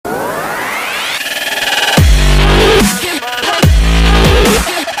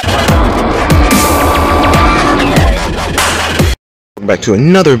Back to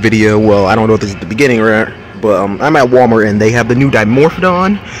another video. Well, I don't know if this is the beginning or but I'm at Walmart and they have the new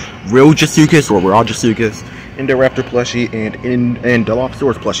dimorphodon, Rauisuchus or Rauisuchus, Indoraptor plushie, and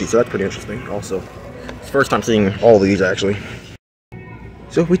Dilophosaurus plushie. So that's pretty interesting. Also, it's the first time seeing all of these actually.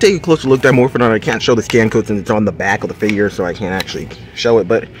 So if we take a closer look at dimorphodon, I can't show the scan code since it's on the back of the figure, so I can't actually show it.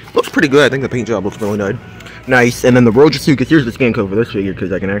 But it looks pretty good. I think the paint job looks really nice. And then the Rauisuchus, here's the scan code for this figure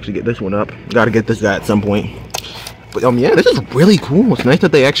because I can actually get this one up. Got to get this at some point. But yeah, this is really cool. It's nice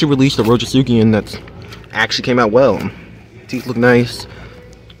that they actually released a Rauisuchian that's actually came out well. Teeth look nice.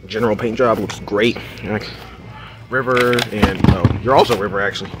 General paint job looks great. River and you're also River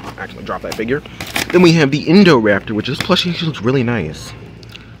actually dropped that figure. Then we have the Indoraptor, which this plushie actually looks really nice.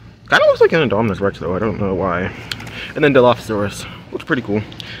 Kind of looks like an Indominus Rex though. I don't know why. And then Dilophosaurus looks pretty cool.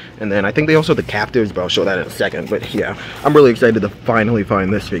 And then I think they also have the captives, but I'll show that in a second. But yeah, I'm really excited to finally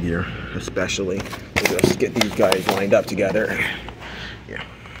find this figure, especially. Let's get these guys lined up together. Yeah,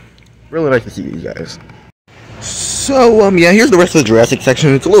 really nice to see these guys. So yeah, here's the rest of the Jurassic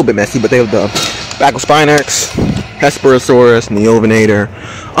section. It's a little bit messy, but they have the Baclospinax, Hesperosaurus, Neovinator.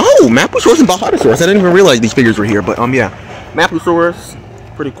 Oh, Maplosaurus and Bahatosaurus. I didn't even realize these figures were here, but yeah, Maplosaurus,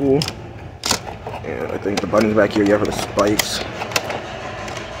 pretty cool. And I think the buttons back here, yeah, for the spikes.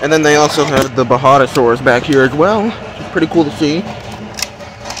 And then they also have the Bahatosaurus back here as well, which is pretty cool to see.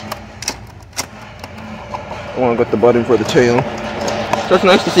 Along with the button for the tail. So it's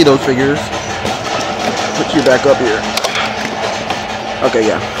nice to see those figures. Put you back up here. Okay,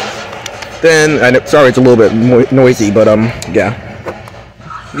 yeah. Then, sorry it's a little bit noisy, but yeah.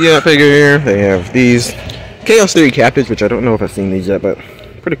 Yeah, figure here. They have these Chaos Theory captives, which I don't know if I've seen these yet, but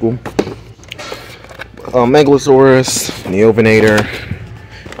pretty cool. Megalosaurus, Neovinator,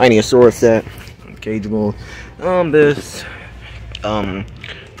 Iosaurus set, Cageable.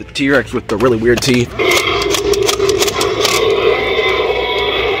 The T-Rex with the really weird teeth.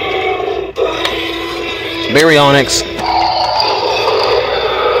 Baryonyx.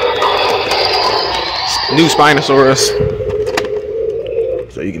 New Spinosaurus.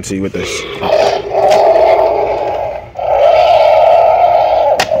 So you can see with this.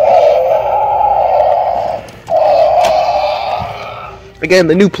 Again,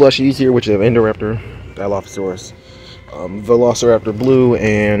 the new plushies here, which have Indoraptor, Dilophosaurus, Velociraptor Blue,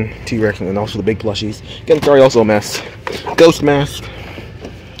 and T-Rex, and then also the big plushies. Again, sorry, also a mess. Ghost Mask,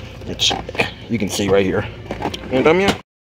 which you can see right here. And yeah.